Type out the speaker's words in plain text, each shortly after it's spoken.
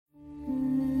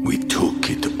We took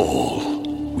it all.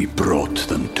 We brought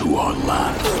them to our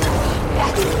land.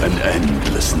 An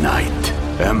endless night,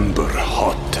 ember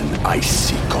hot and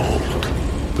icy cold.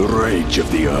 The rage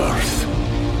of the earth.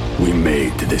 We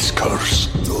made this curse.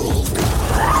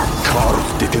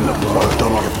 Carved it in the blood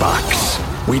on our backs.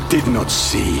 We did not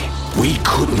see. We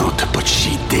could not, but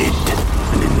she did.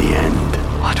 And in the end...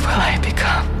 What will I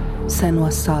become?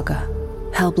 Senua's Saga.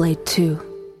 Hellblade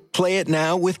 2. Play it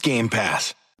now with Game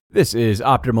Pass. This is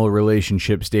Optimal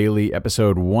Relationships Daily,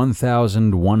 episode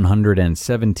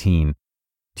 1117,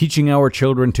 Teaching Our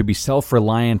Children to be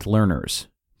Self-Reliant Learners,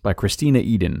 by Kristena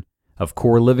Eden of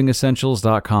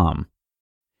CoreLivingEssentials.com.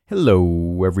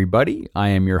 Hello, everybody. I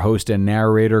am your host and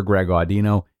narrator, Greg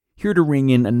Audino, here to ring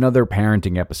in another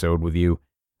parenting episode with you.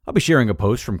 I'll be sharing a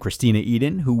post from Kristena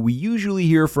Eden, who we usually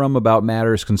hear from about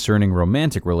matters concerning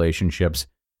romantic relationships,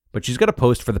 but she's got a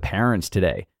post for the parents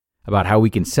today about how we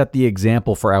can set the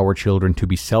example for our children to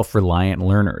be self-reliant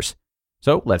learners.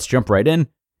 So let's jump right in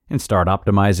and start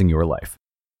optimizing your life.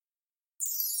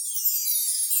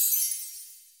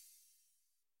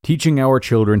 Teaching Our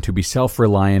Children to be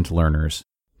Self-Reliant Learners,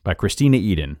 by Kristena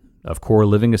Eden of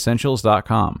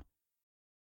CoreLivingEssentials.com.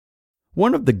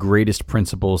 One of the greatest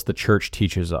principles the church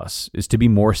teaches us is to be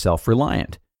more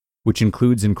self-reliant, which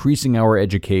includes increasing our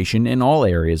education in all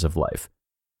areas of life.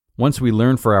 Once we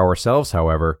learn for ourselves,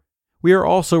 however, we are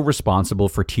also responsible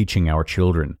for teaching our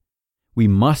children. We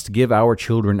must give our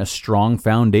children a strong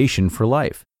foundation for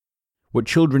life. What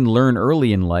children learn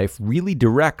early in life really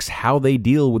directs how they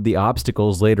deal with the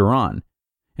obstacles later on,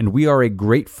 and we are a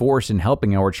great force in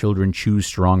helping our children choose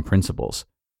strong principles.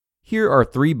 Here are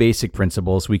 3 basic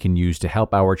principles we can use to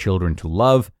help our children to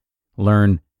love,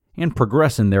 learn, and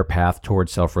progress in their path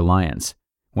towards self-reliance,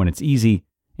 when it's easy,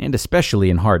 and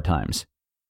especially in hard times.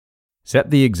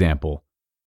 Set the example.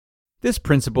 This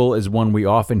principle is one we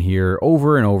often hear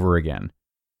over and over again.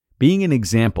 Being an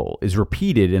example is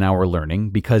repeated in our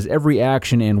learning because every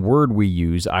action and word we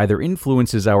use either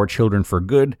influences our children for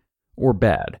good or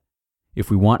bad.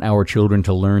 If we want our children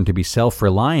to learn to be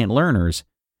self-reliant learners,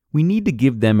 we need to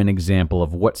give them an example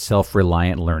of what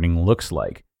self-reliant learning looks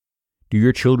like. Do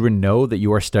your children know that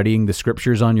you are studying the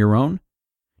scriptures on your own?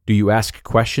 Do you ask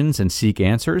questions and seek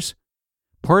answers?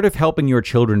 Part of helping your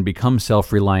children become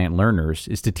self-reliant learners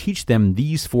is to teach them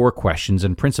these 4 questions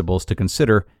and principles to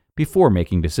consider before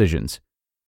making decisions.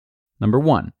 Number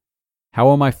 1,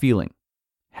 how am I feeling?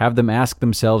 Have them ask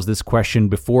themselves this question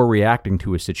before reacting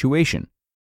to a situation.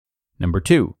 Number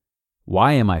 2,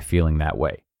 why am I feeling that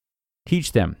way?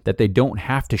 Teach them that they don't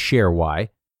have to share why,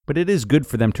 but it is good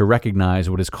for them to recognize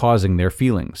what is causing their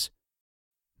feelings.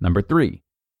 Number 3,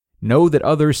 know that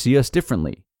others see us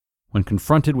differently. When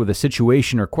confronted with a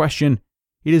situation or question,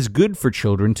 it is good for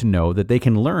children to know that they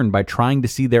can learn by trying to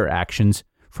see their actions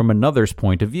from another's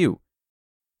point of view.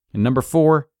 And number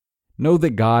 4, know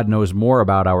that God knows more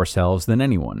about ourselves than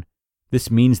anyone. This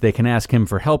means they can ask Him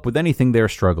for help with anything they're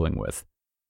struggling with.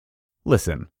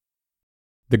 Listen.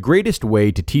 The greatest way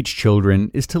to teach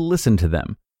children is to listen to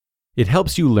them. It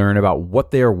helps you learn about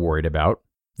what they are worried about,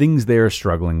 things they are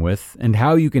struggling with, and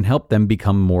how you can help them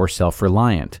become more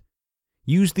self-reliant.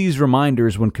 Use these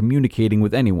reminders when communicating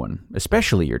with anyone,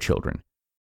 especially your children.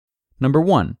 Number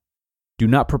 1, do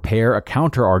not prepare a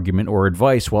counter-argument or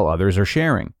advice while others are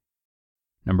sharing.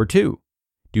 Number 2,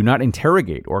 do not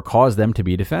interrogate or cause them to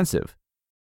be defensive.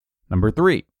 Number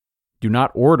 3, do not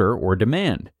order or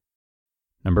demand.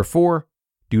 Number 4,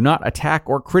 do not attack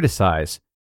or criticize.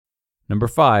 Number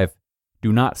 5,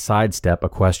 do not sidestep a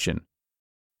question.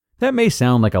 That may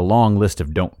sound like a long list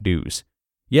of don't do's.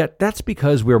 Yet that's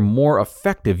because we're more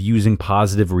effective using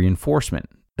positive reinforcement,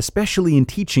 especially in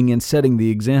teaching and setting the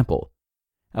example.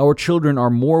 Our children are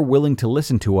more willing to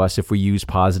listen to us if we use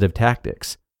positive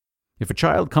tactics. If a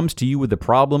child comes to you with a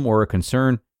problem or a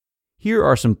concern, here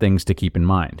are some things to keep in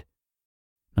mind.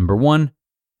 Number 1,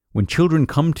 when children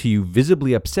come to you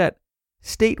visibly upset,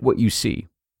 state what you see.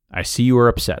 I see you are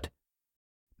upset.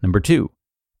 Number 2,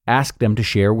 ask them to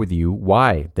share with you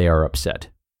why they are upset.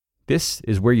 This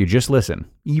is where you just listen,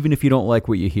 even if you don't like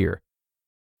what you hear.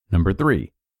 Number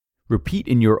 3, repeat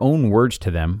in your own words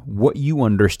to them what you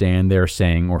understand they're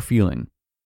saying or feeling.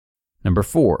 Number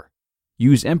 4,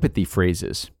 use empathy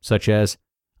phrases such as,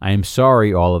 I am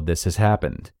sorry all of this has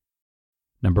happened.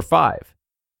 Number 5,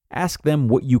 ask them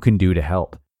what you can do to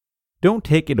help. Don't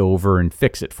take it over and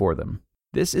fix it for them.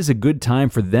 This is a good time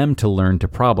for them to learn to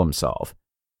problem solve.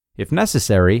 If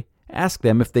necessary, ask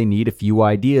them if they need a few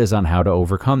ideas on how to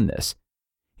overcome this.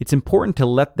 It's important to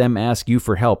let them ask you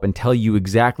for help and tell you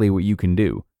exactly what you can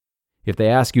do. If they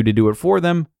ask you to do it for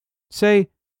them, say,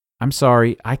 I'm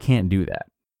sorry, I can't do that.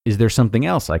 Is there something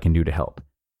else I can do to help?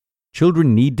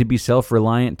 Children need to be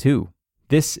self-reliant too.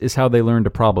 This is how they learn to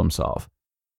problem solve.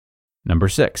 Number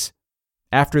 6.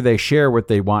 After they share what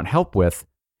they want help with,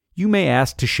 you may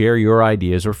ask to share your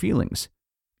ideas or feelings.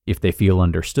 If they feel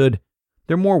understood,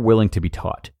 they're more willing to be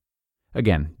taught.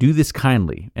 Again, do this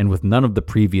kindly and with none of the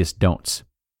previous don'ts.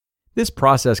 This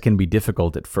process can be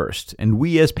difficult at first, and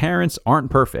we as parents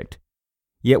aren't perfect.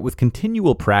 Yet with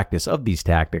continual practice of these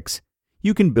tactics,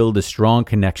 you can build a strong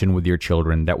connection with your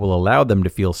children that will allow them to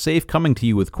feel safe coming to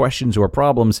you with questions or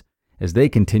problems as they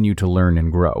continue to learn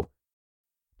and grow.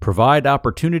 Provide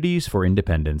opportunities for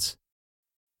independence.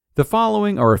 The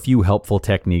following are a few helpful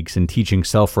techniques in teaching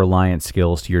self-reliant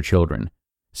skills to your children,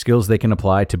 skills they can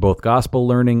apply to both gospel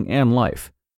learning and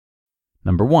life.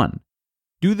 Number 1.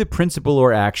 Do the principle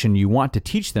or action you want to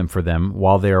teach them for them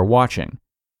while they are watching.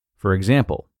 For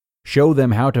example, show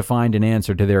them how to find an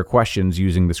answer to their questions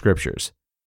using the scriptures.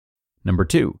 Number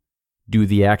 2. Do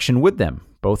the action with them,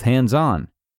 both hands-on.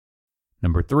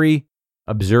 Number 3.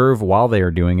 Observe while they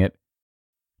are doing it.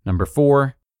 Number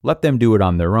 4. Let them do it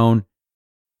on their own.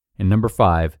 And number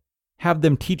 5. Have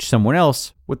them teach someone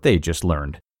else what they just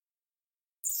learned.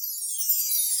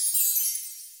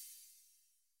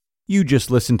 You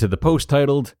just listened to the post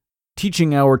titled,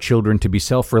 Teaching Our Children to be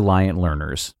Self-Reliant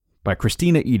Learners by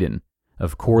Kristena Eden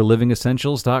of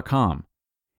CoreLivingEssentials.com.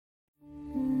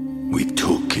 We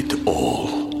took it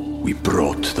all. We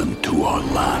brought them to our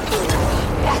land.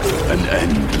 An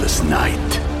endless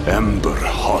night, ember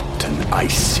hot and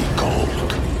icy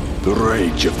cold. The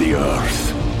rage of the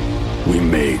earth. We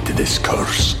made this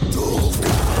curse.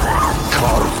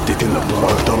 Carved it in the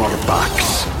blood on our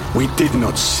backs. We did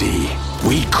not see.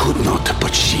 We could not,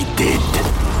 but she did.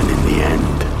 And in the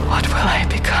end... What will I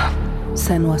become?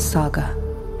 Senua's Saga.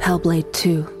 Hellblade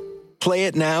 2. Play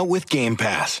it now with Game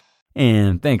Pass.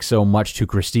 And thanks so much to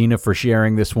Kristena for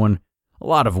sharing this one. A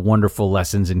lot of wonderful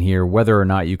lessons in here, whether or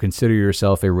not you consider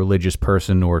yourself a religious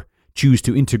person or choose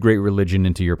to integrate religion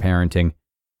into your parenting.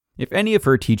 If any of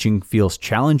her teaching feels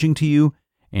challenging to you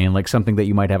and like something that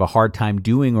you might have a hard time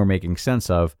doing or making sense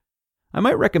of, I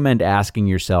might recommend asking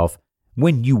yourself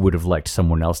when you would have liked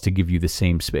someone else to give you the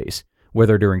same space,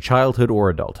 whether during childhood or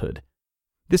adulthood.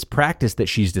 This practice that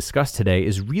she's discussed today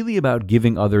is really about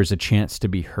giving others a chance to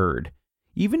be heard,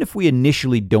 even if we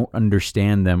initially don't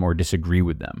understand them or disagree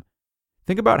with them.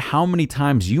 Think about how many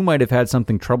times you might have had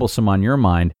something troublesome on your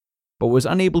mind, but was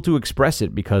unable to express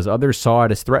it because others saw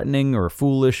it as threatening or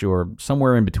foolish or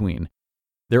somewhere in between.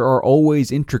 There are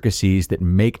always intricacies that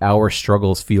make our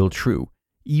struggles feel true,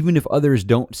 even if others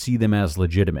don't see them as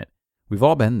legitimate. We've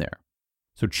all been there.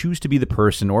 So choose to be the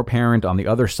person or parent on the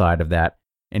other side of that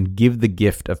and give the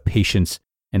gift of patience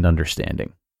and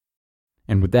understanding.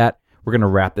 And with that, we're going to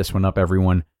wrap this one up,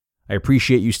 everyone. I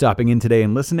appreciate you stopping in today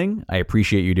and listening. I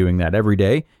appreciate you doing that every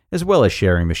day, as well as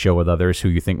sharing the show with others who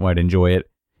you think might enjoy it.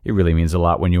 It really means a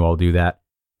lot when you all do that.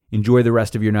 Enjoy the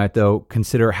rest of your night, though.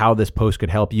 Consider how this post could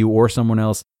help you or someone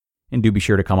else, and do be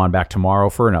sure to come on back tomorrow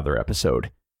for another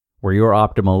episode, where your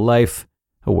optimal life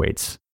awaits.